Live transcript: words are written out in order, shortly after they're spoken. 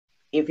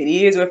If it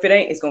is or if it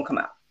ain't, it's gonna come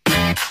out.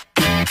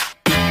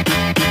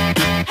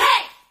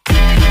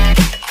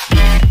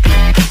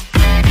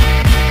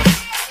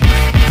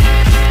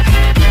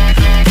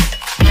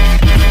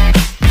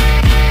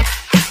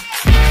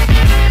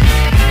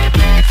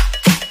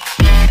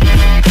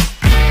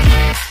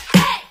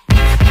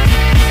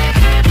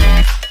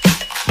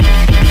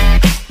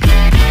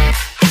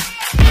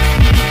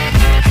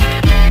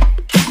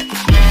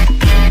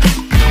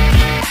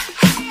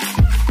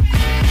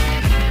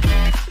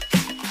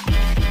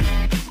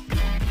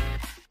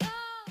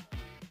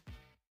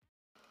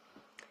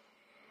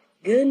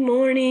 Good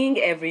morning,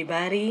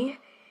 everybody.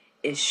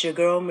 It's your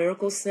girl,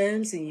 Miracle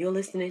Sims, and you're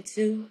listening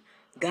to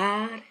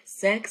God,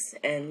 Sex,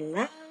 and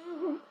Love.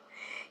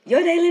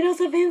 Your daily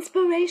dose of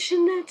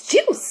inspiration and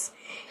juice.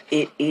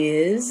 It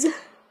is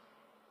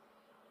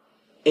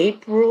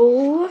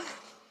April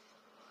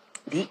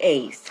the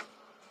 8th,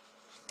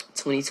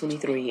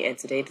 2023, and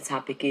today the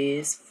topic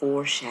is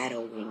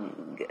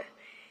foreshadowing.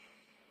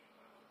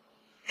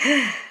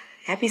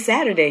 Happy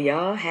Saturday,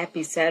 y'all.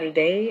 Happy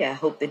Saturday. I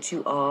hope that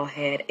you all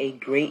had a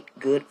great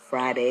Good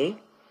Friday.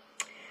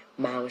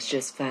 Mine was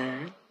just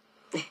fine.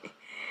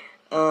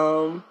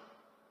 I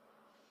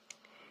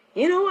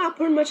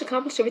pretty much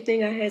accomplished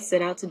everything I had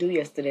set out to do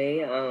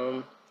yesterday.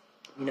 I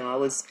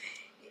was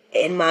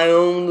in my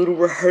own little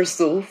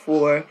rehearsal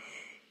for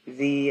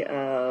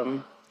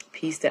the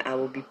piece that I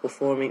will be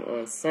performing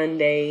on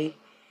Sunday.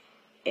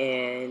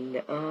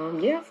 And,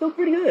 I feel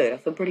pretty good. I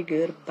feel pretty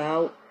good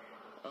about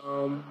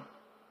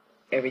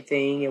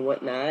everything and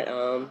whatnot.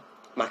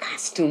 My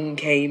costume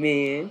came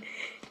in,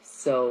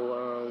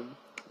 so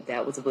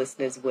that was a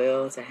blessing as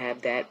well to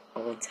have that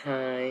on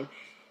time.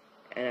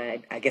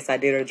 And I guess I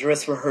did a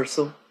dress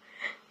rehearsal,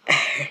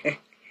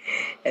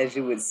 as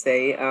you would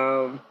say.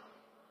 And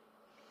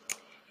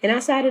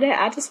outside of that,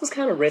 I just was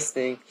kind of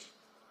rehearsing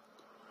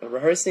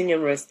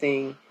and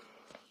resting,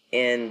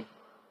 and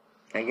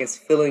I guess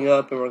filling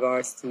up in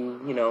regards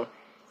to,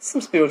 some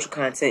spiritual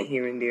content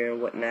here and there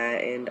and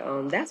whatnot. And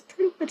that's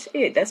pretty much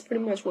it. That's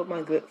pretty much what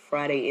my Good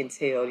Friday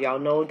entailed. Y'all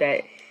know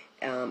that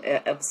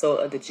episode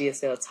of the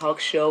GSL Talk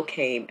Show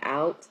came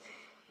out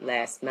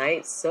last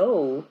night.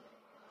 So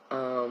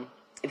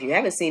if you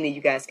haven't seen it,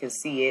 you guys can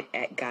see it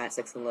at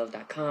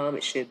godsexandlove.com.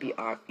 It should be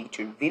our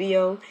featured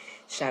video.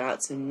 Shout out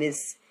to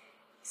Miss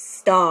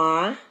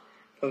Star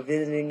for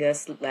visiting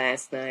us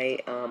last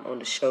night on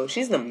the show.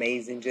 She's an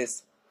amazing,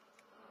 just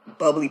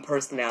bubbly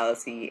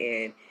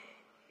personality, and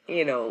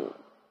she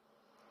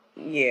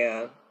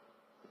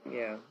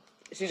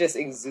just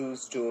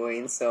exudes joy.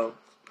 And so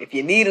if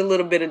you need a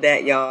little bit of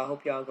that, y'all, I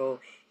hope y'all go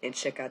and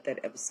check out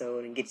that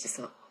episode and get you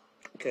some.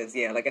 Because,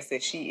 like I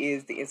said, she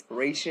is the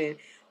inspiration,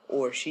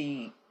 or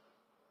I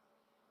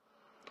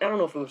don't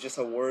know if it was just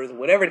her words,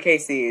 whatever the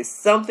case is,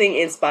 something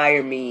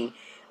inspired me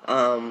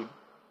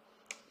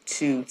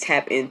to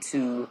tap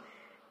into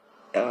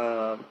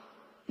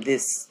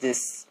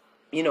this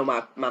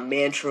my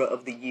mantra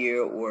of the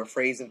year, or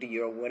phrase of the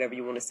year, or whatever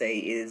you want to say,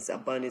 is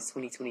Abundance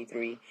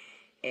 2023.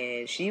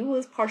 And she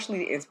was partially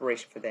the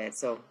inspiration for that.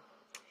 So,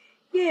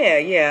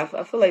 I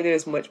feel like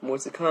there's much more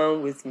to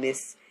come with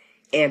Miss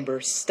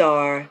Amber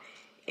Star.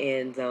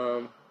 And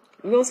we're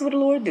going to see what the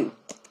Lord do.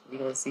 We're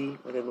going to see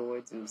what the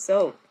Lord do.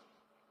 So,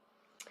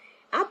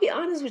 I'll be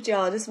honest with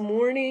y'all. This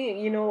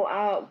morning,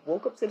 I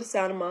woke up to the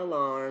sound of my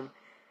alarm.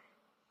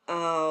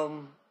 I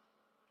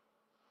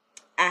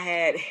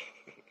had...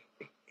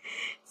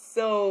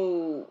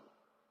 So,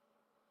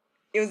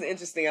 it was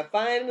interesting. I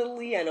know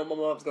my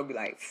mom's going to be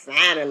like,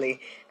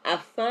 I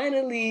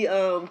finally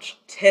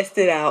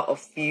tested out a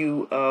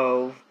few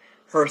of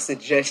her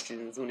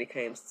suggestions when it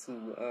comes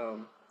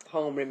to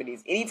home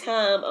remedies.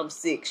 Anytime I'm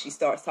sick, she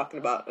starts talking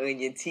about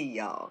onion tea,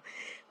 y'all.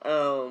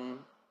 And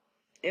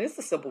it's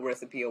a simple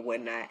recipe or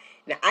whatnot.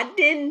 Now, I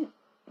didn't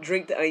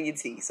drink the onion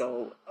tea,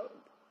 so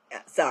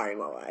sorry,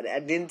 Mama.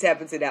 I didn't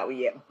tap into that one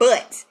yet.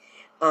 But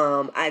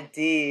I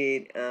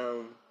did...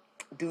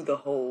 do the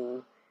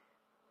whole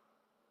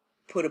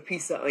put a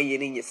piece of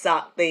onion in your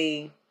sock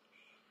thing.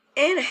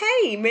 And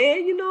hey, man,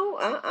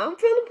 I'm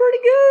feeling pretty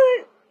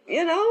good.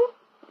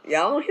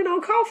 Y'all don't hear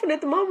no coughing at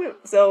the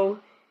moment.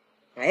 So,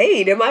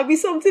 hey, there might be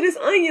something to this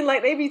onion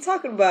like they be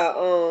talking about.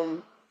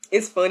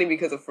 It's funny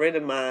because a friend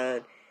of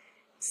mine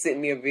sent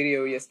me a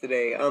video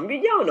yesterday.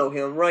 Y'all know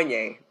him,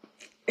 Ranye.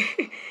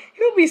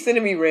 He'll be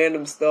sending me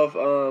random stuff.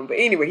 But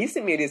anyway, he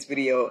sent me this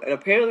video, and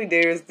apparently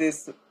there's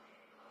this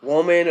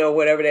woman or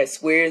whatever that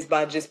swears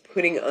by just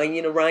putting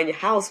onion around your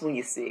house when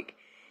you're sick.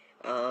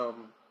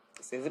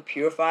 Says it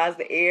purifies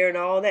the air and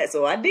all that.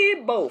 So I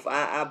did both.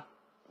 I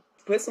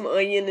put some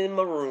onion in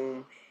my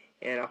room,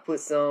 and I put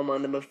some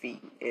under my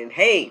feet. And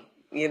hey,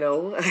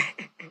 so,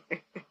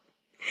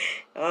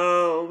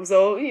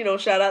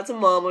 shout out to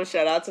Mama,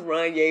 shout out to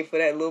Ranye for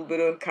that little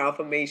bit of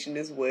confirmation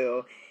as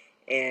well.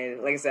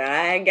 And like I said,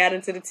 I ain't got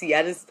into the tea.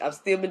 I've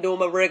still been doing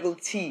my regular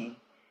tea.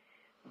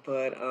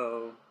 But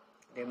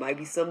there might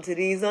be some to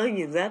these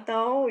onions after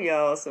all,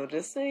 y'all. So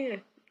just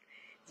saying.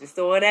 Just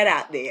throwing that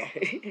out there.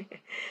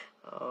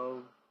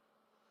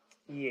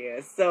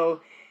 So,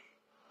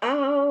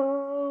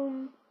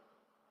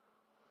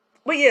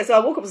 But yeah, so I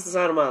woke up to the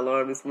sound of my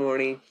alarm this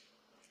morning,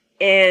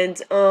 and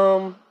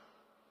I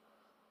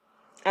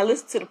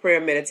listened to the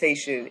prayer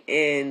meditation,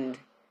 and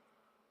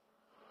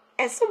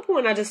at some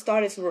point I just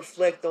started to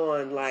reflect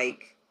on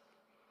like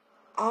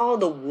all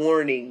the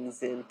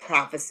warnings and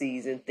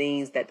prophecies and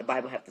things that the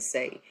Bible have to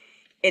say.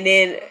 And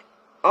then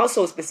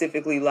also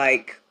specifically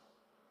like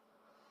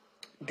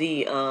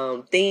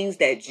the things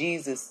that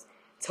Jesus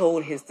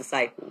told his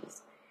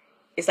disciples.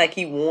 It's like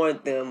he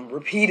warned them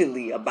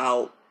repeatedly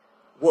about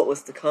what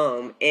was to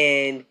come,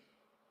 and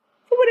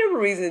for whatever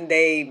reason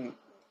they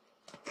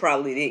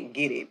probably didn't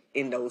get it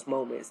in those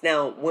moments.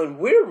 Now, when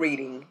we're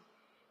reading,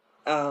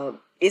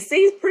 it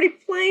seems pretty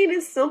plain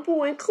and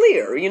simple and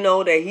clear,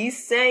 that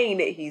he's saying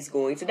that he's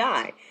going to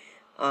die.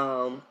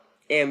 And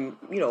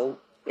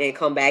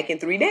come back in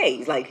 3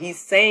 days. Like, he's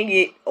saying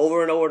it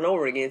over and over and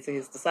over again to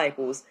his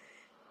disciples.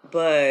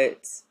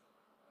 But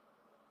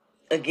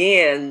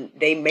again,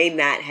 they may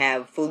not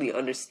have fully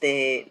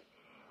understood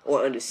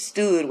what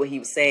he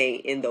was saying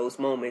in those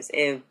moments.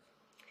 And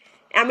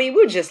I mean,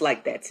 we're just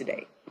like that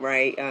today,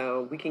 right?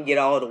 We can get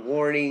all the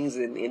warnings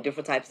and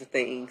different types of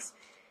things,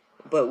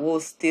 but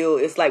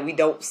it's like we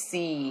don't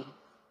see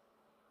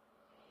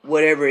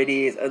whatever it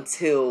is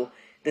until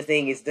the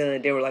thing is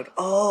done. They were like,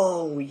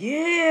 oh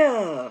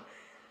yeah,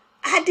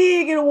 I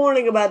did get a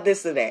warning about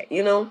this or that,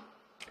 And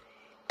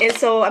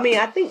so, I mean,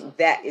 I think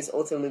that is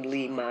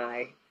ultimately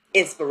my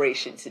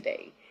inspiration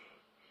today.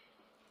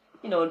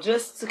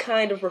 Just to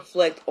kind of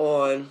reflect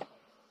on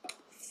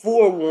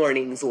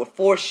forewarnings or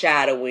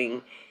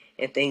foreshadowing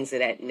and things of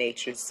that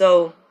nature.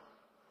 So,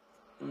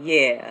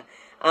 yeah.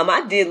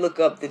 I did look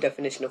up the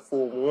definition of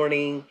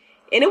forewarning,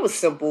 and it was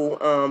simple,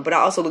 but I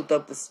also looked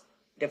up the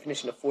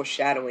definition of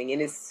foreshadowing,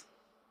 and it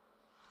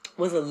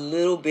was a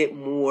little bit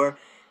more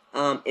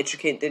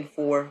intricate than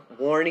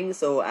forewarning,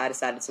 so I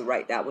decided to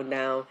write that one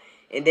down.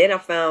 And then I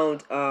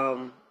found,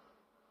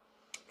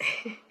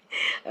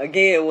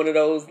 again, one of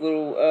those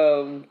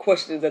little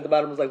questions at the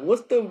bottom was like,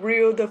 what's the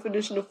real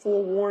definition of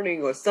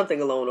forewarning, or something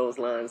along those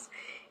lines,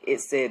 it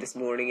said this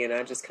morning, and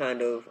I just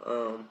kind of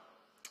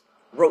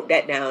wrote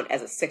that down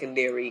as a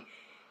secondary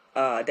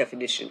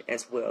definition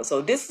as well.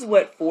 So this is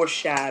what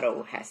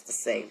foreshadow has to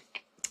say.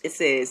 It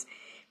says,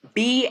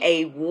 be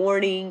a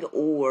warning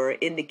or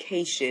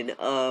indication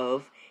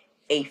of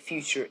a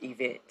future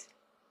event.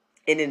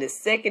 And then the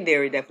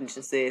secondary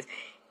definition says,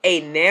 a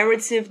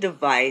narrative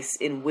device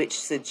in which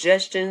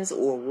suggestions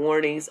or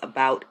warnings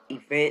about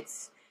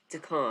events to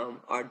come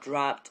are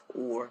dropped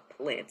or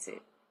planted.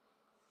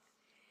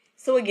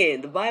 So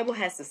again, the Bible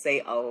has to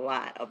say a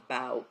lot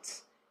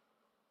about,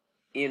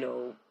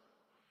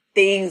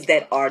 things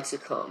that are to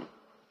come.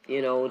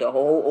 The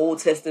whole Old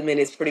Testament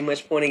is pretty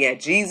much pointing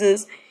at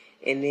Jesus,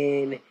 and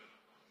then,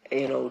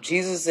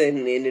 Jesus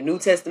in the New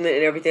Testament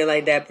and everything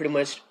like that pretty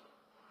much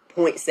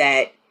points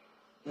at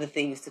the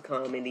things to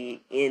come in the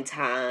end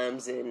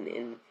times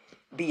and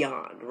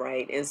beyond,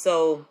 right? And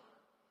so,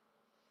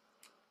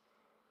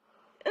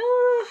 now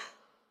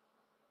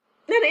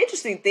the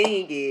interesting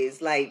thing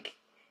is, like,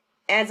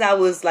 as I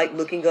was like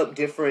looking up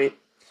different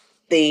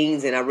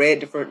things and I read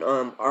different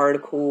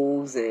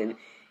articles, and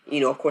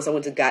of course I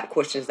went to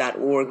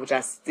gotquestions.org, which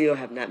I still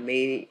have not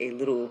made a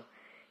little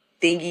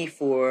thingy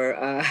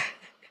for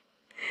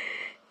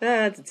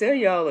to tell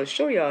y'all or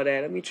show y'all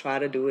that. Let me try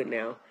to do it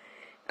now.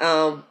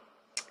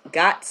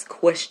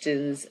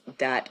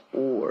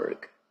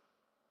 Gotquestions.org.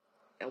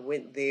 I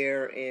went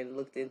there and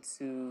looked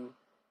into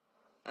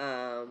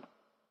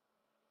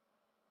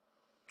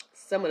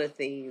some of the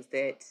things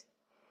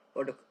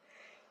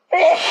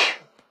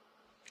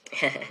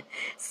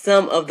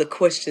some of the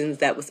questions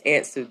that was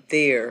answered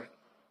there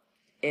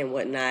and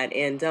whatnot.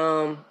 And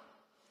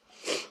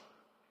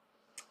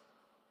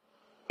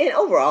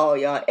overall,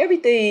 y'all,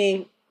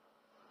 everything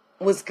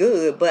was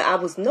good, but I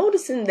was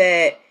noticing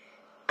that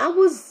I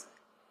was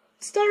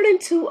starting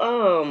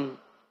to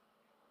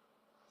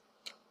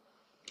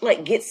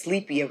like get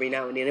sleepy every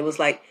now and then. It was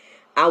like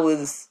I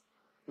was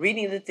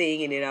reading the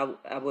thing, and then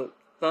I would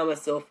find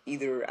myself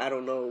either, I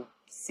don't know,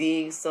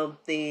 seeing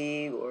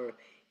something or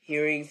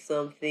hearing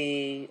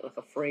something, like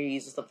a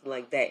phrase or something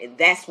like that, and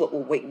that's what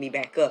will wake me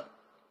back up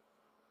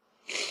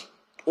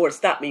or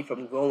stop me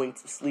from going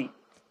to sleep.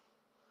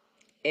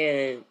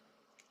 And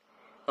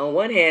on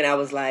one hand, I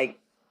was like,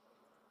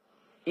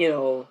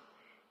 not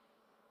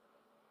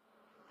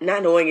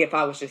knowing if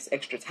I was just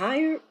extra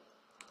tired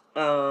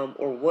or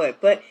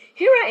what. But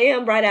here I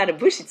am right out of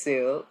bushy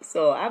tail,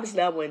 so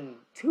obviously I wasn't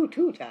too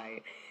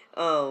tired.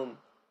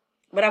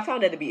 But I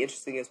found that to be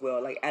interesting as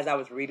well. Like, as I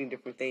was reading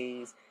different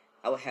things,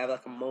 I would have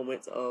like a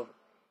moment of,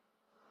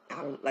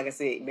 like I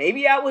said,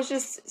 maybe I was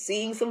just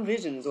seeing some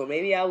visions, or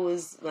maybe I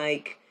was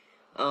like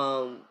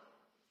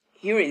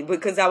hearing,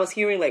 because I was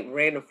hearing like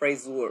random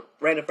phrases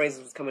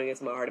was coming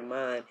into my heart and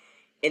mind,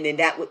 and then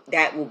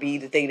that will be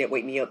the thing that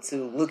wake me up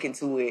to look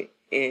into it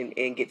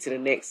and get to the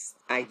next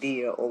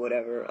idea or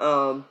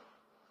whatever.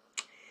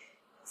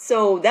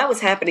 So that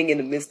was happening in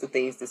the midst of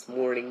things this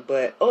morning,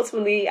 but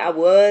ultimately I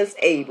was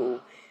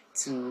able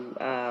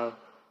to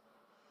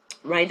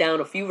write down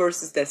a few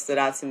verses that stood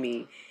out to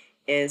me,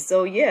 And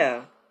so,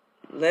 yeah,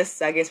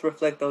 let's, I guess,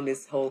 reflect on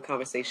this whole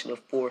conversation of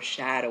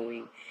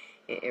foreshadowing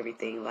and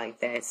everything like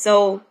that.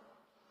 So,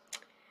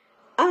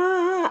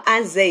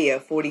 Isaiah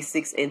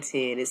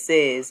 46:10, it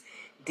says,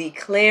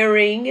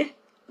 declaring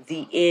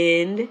the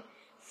end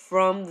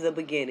from the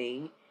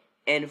beginning,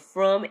 and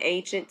from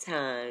ancient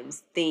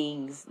times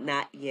things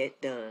not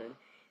yet done,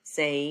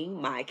 saying,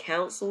 my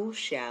counsel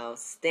shall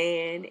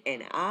stand,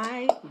 and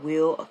I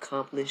will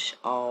accomplish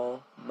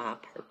all my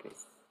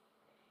purpose.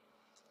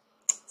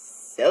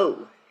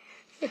 So,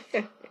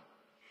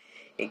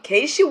 in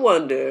case you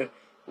wonder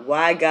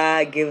why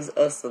God gives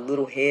us a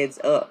little heads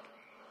up,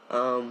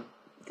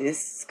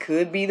 this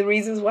could be the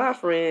reasons why,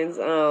 friends.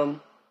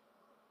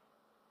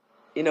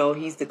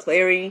 He's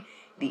declaring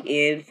the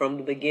end from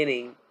the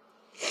beginning.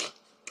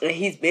 And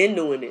he's been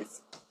doing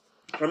this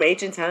from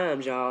ancient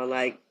times, y'all.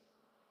 Like,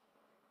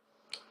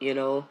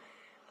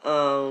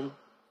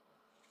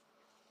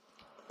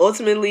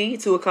 ultimately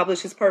to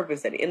accomplish his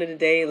purpose. At the end of the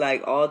day,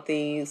 like, all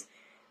things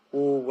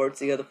will work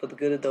together for the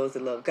good of those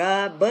that love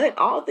God. But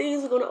all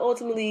things are going to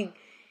ultimately,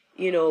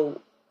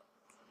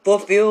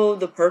 fulfill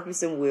the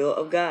purpose and will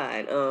of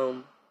God.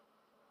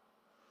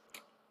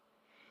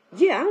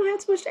 Yeah, I don't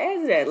have too much to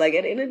add to that. Like,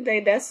 at the end of the day,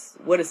 that's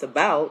what it's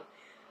about.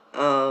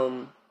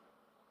 I'm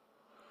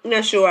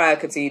not sure I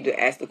continue to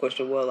ask the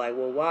question, well,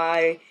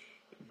 why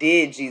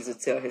did Jesus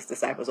tell his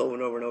disciples over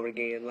and over and over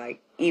again? Like,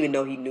 even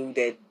though he knew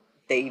that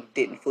they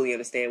didn't fully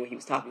understand what he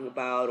was talking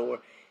about, or,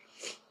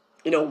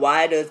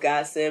 why does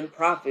God send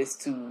prophets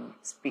to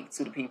speak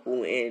to the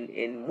people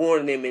and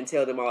warn them and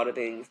tell them all the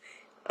things?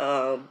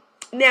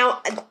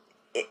 Now,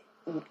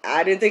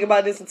 I didn't think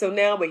about this until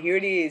now, but here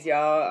it is,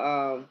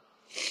 y'all.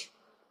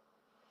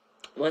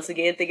 Once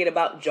again, thinking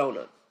about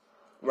Jonah,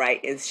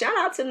 right? And shout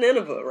out to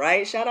Nineveh,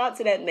 right? Shout out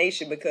to that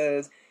nation,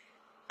 because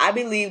I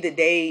believe that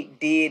they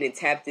did and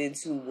tapped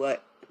into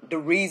what the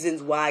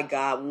reasons why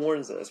God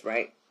warns us,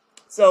 right?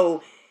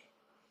 So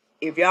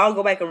if y'all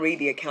go back and read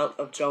the account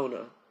of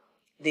Jonah,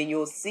 then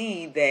you'll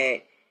see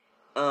that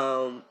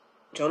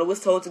Jonah was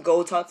told to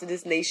go talk to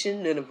this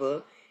nation,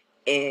 Nineveh,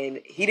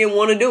 and he didn't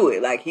want to do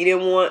it. Like, he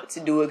didn't want to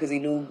do it because he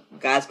knew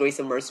God's grace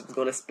and mercy was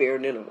going to spare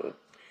Nineveh.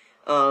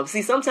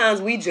 See, sometimes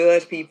we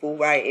judge people,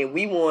 right? And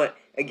we want,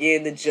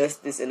 again, the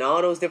justice and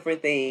all those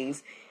different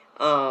things.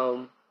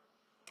 When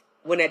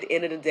at the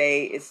end of the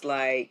day, it's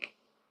like,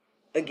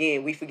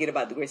 again, we forget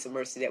about the grace and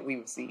mercy that we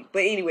receive.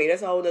 But anyway,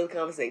 that's a whole other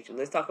conversation.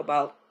 Let's talk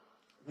about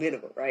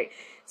Nineveh, right?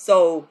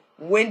 So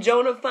when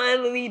Jonah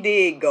finally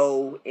did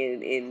go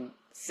and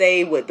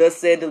say what thus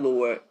said the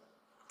Lord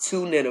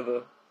to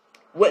Nineveh,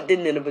 what did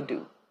Nineveh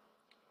do?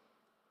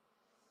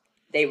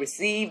 They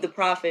received the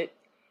prophet.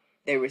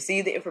 They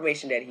received the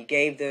information that he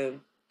gave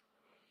them,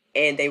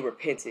 and they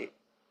repented.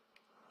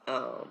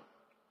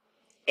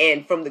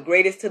 And from the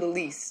greatest to the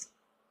least,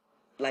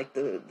 like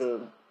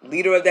the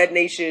leader of that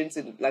nation,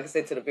 to, like I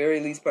said, to the very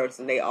least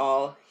person, they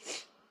all,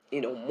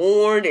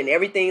 mourned and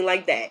everything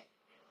like that,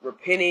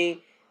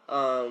 repenting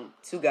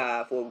to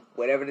God for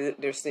whatever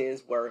their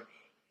sins were.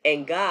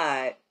 And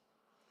God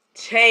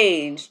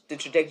changed the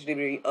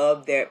trajectory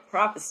of that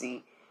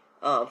prophecy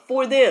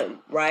for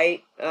them,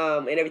 right?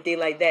 And everything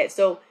like that.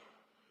 So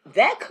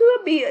that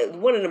could be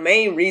one of the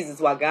main reasons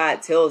why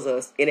God tells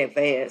us in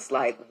advance,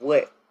 like,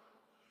 what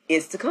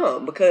is to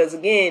come. Because,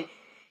 again,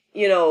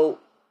 he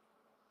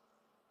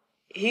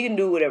can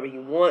do whatever he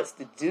wants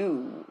to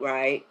do,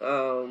 right?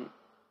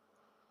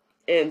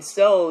 And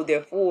so,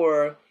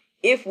 therefore,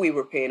 if we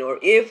repent or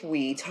if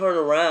we turn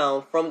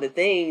around from the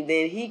thing,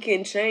 then he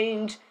can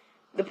change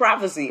the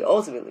prophecy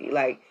ultimately.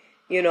 Like,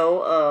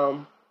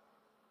 so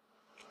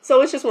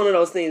it's just one of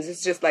those things.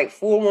 It's just like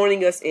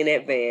forewarning us in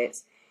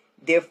advance.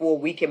 Therefore,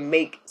 we can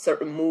make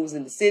certain moves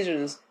and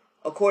decisions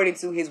according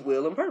to his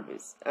will and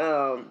purpose.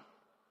 Do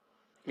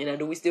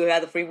we still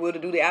have the free will to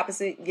do the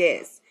opposite?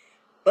 Yes.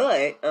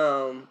 But,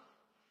 at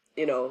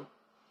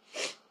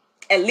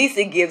least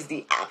it gives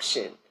the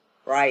option,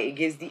 right? It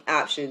gives the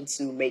option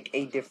to make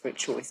a different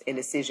choice and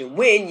decision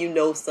when you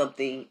know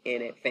something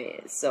in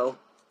advance. So,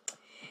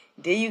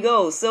 there you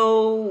go.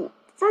 So,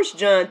 1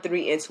 John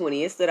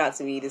 3:20, it stood out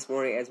to me this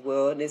morning as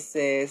well. And it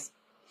says,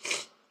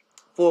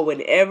 for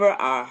whenever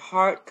our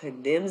heart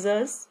condemns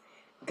us,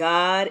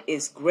 God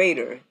is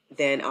greater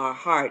than our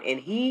heart,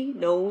 and he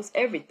knows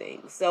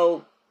everything.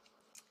 So,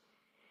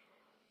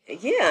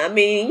 yeah, I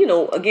mean,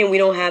 again, we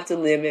don't have to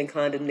live in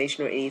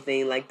condemnation or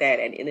anything like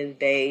that. At the end of the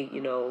day,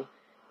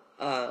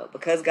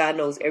 because God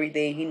knows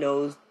everything, he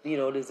knows,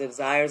 the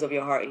desires of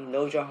your heart, and he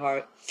knows your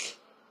heart.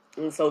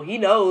 And so he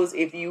knows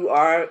if you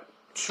are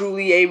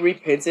truly a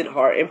repentant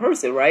heart and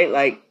person, right?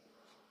 Like,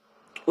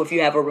 if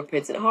you have a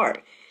repentant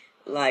heart.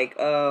 Like,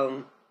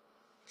 I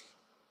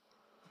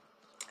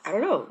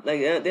don't know.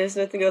 Like, there's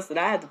nothing else that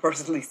I have to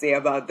personally say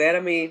about that. I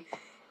mean,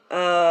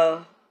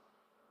 I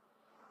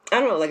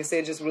don't know. Like I said,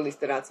 it just really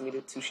stood out to me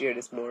to share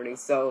this morning.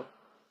 So,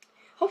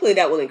 hopefully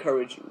that will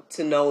encourage you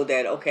to know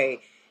that,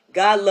 okay,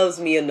 God loves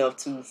me enough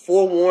to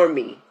forewarn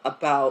me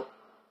about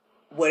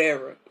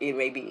whatever it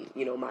may be.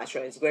 My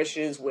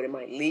transgressions, what it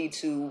might lead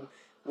to,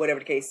 whatever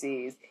the case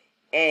is.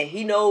 And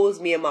he knows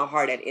me and my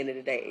heart at the end of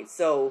the day.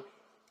 So,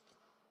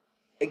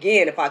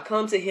 again, if I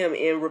come to him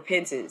in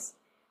repentance,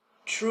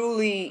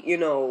 truly,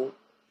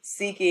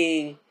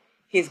 seeking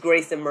his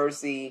grace and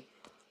mercy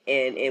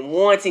and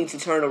wanting to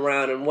turn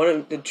around and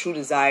wanting the true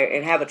desire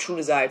and have a true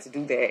desire to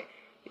do that,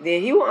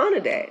 then he will honor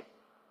that.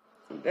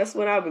 That's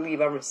what I believe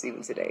I'm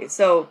receiving today.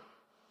 So,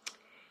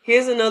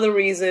 here's another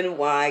reason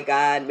why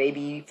God may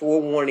be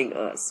forewarning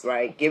us,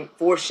 right?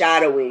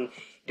 Foreshadowing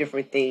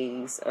different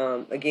things,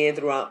 again,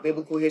 throughout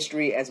biblical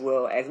history as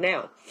well as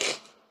now.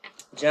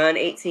 John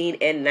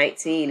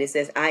 18:19, it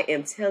says, I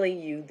am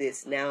telling you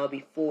this now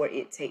before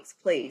it takes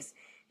place,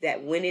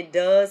 that when it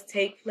does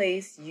take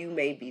place, you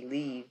may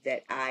believe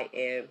that I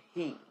am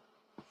he.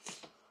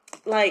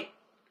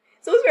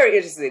 So it's very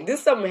interesting.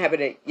 This something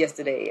happened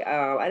yesterday.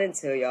 I didn't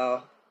tell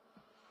y'all.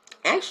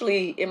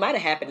 Actually, it might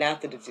have happened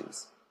after the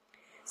juice.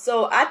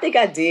 So I think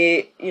I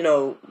did,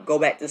 go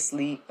back to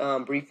sleep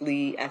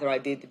briefly after I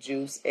did the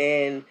juice.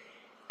 And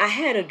I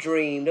had a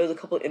dream. There was a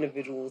couple of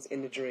individuals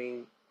in the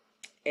dream.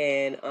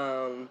 And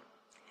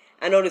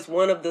I noticed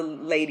one of the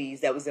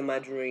ladies that was in my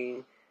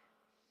dream,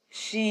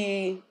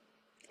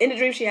 in the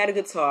dream, she had a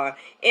guitar.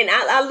 And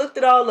I looked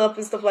it all up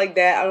and stuff like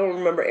that. I don't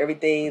remember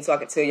everything, so I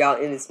could tell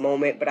y'all in this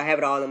moment. But I have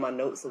it all in my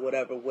notes or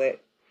whatever, what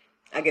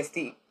I guess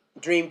the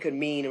dream could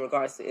mean in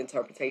regards to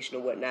interpretation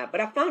or whatnot. But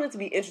I found it to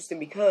be interesting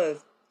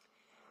because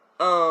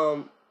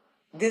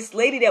this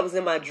lady that was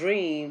in my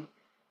dream,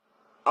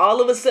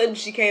 all of a sudden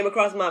she came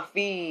across my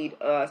feed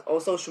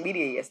on social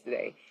media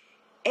yesterday.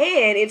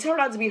 And it turned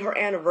out to be her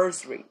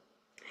anniversary.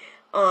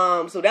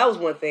 So that was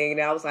one thing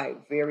that I was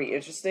like, very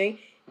interesting.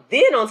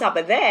 Then on top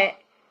of that,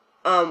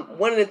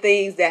 one of the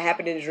things that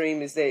happened in the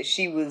dream is that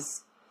she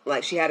was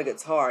like, she had a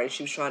guitar and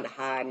she was trying to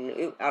hide.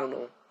 And I don't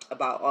know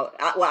about all.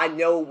 I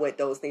know what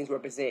those things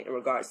represent in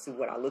regards to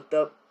what I looked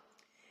up.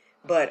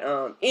 But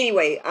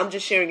anyway, I'm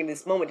just sharing in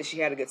this moment that she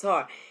had a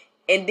guitar.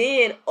 And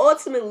then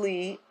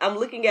ultimately, I'm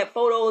looking at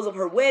photos of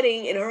her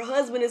wedding and her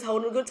husband is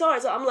holding a guitar.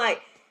 So I'm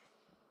like,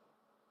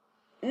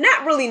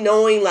 not really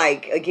knowing,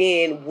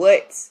 again,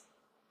 what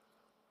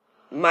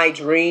my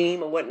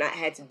dream or whatnot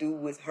had to do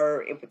with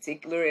her in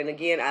particular. And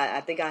again,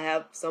 I think I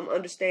have some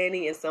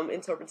understanding and some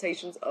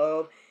interpretations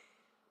of,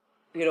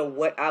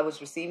 what I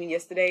was receiving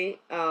yesterday.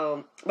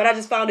 But I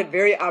just found it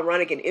very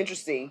ironic and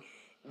interesting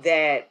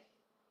that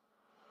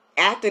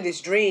after this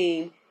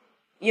dream,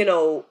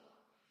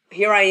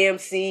 here I am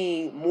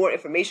seeing more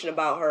information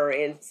about her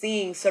and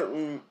seeing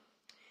certain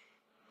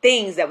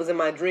things that was in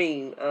my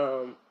dream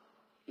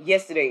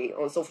yesterday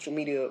on social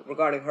media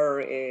regarding her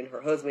and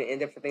her husband and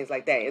different things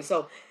like that. And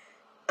so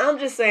I'm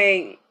just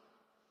saying,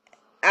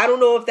 I don't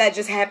know if that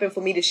just happened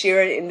for me to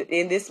share it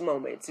in this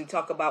moment to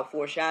talk about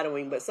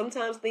foreshadowing, but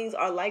sometimes things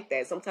are like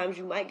that. Sometimes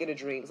you might get a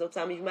dream.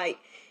 Sometimes you might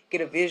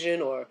get a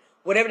vision or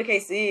whatever the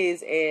case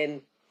is.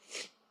 And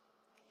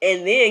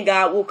then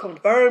God will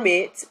confirm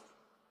it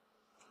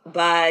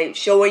by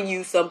showing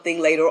you something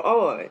later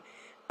on.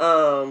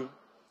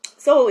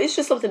 So it's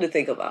just something to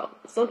think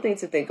about. Something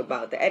to think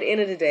about. That at the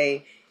end of the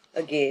day,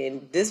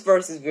 again, this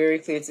verse is very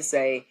clear to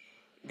say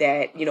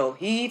that,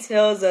 he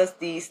tells us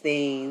these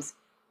things,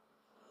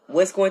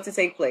 what's going to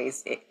take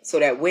place, so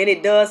that when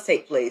it does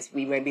take place,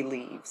 we may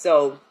believe.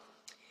 So,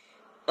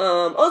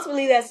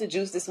 ultimately, that's the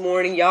juice this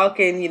morning. Y'all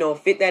can,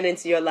 fit that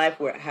into your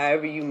life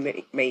however you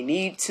may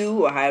need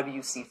to or however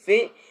you see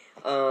fit.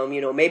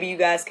 Maybe you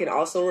guys can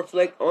also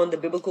reflect on the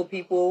biblical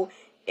people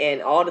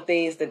and all the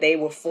things that they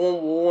were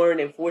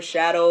forewarned and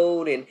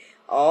foreshadowed and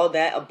all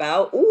that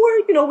about. Or,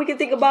 we can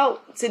think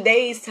about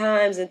today's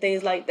times and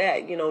things like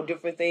that.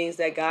 Different things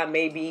that God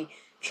may be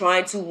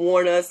trying to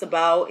warn us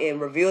about and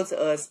reveal to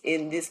us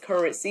in this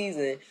current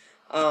season.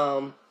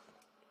 But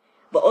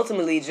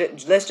ultimately,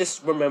 let's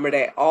just remember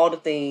that all the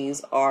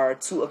things are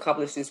to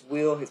accomplish His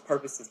will, His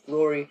purpose, His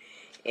glory.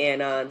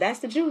 And that's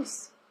the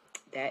juice.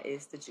 That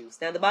is the juice.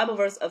 Now, the Bible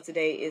verse of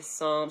today is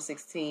Psalm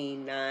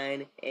 16,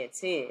 9 and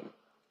 10. It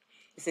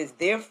says,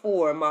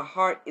 therefore, my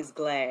heart is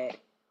glad,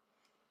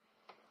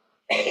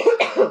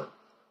 and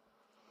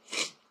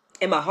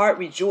my heart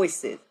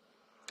rejoiceth.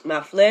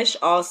 My flesh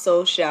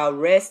also shall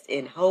rest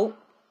in hope,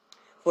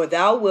 for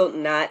thou wilt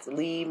not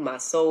leave my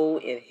soul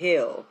in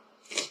hell.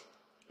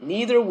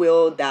 Neither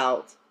wilt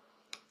thou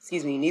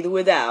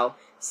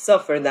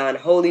suffer thine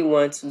Holy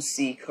One to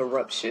see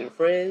corruption.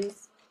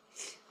 Friends,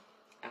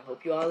 I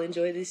hope you all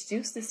enjoy this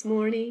juice this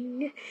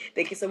morning.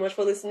 Thank you so much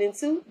for listening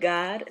to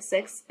God,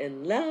 Sex,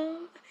 and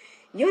Love.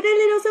 Your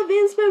daily dose of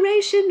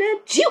inspiration,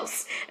 the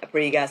juice. I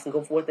pray you guys can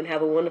go forth and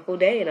have a wonderful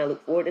day. And I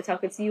look forward to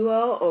talking to you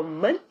all on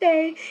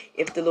Monday,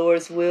 if the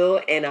Lord's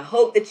will. And I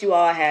hope that you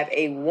all have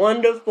a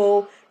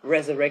wonderful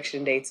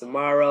Resurrection Day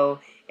tomorrow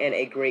and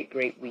a great,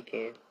 great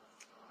weekend.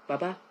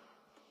 Bye-bye.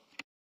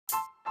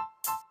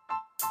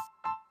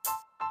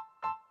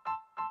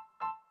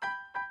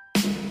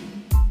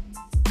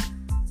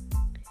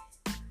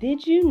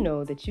 Did you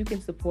know that you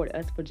can support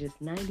us for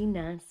just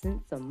 99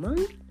 cents a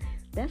month?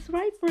 That's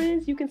right,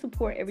 friends. You can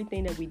support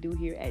everything that we do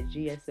here at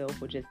GSL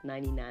for just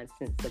 99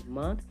 cents a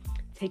month.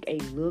 take a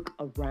look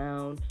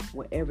around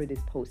wherever this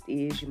post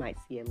is. You might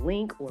see a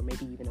link or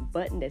maybe even a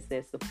button that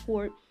says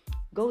support.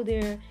 Go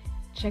there,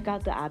 check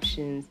out the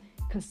options,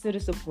 consider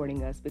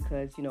supporting us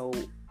because,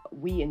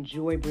 we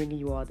enjoy bringing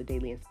you all the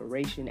daily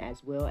inspiration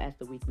as well as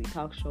the weekly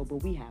talk show, but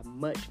we have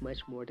much, much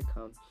more to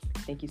come.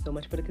 Thank you so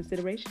much for the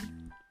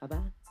consideration.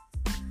 Bye-bye.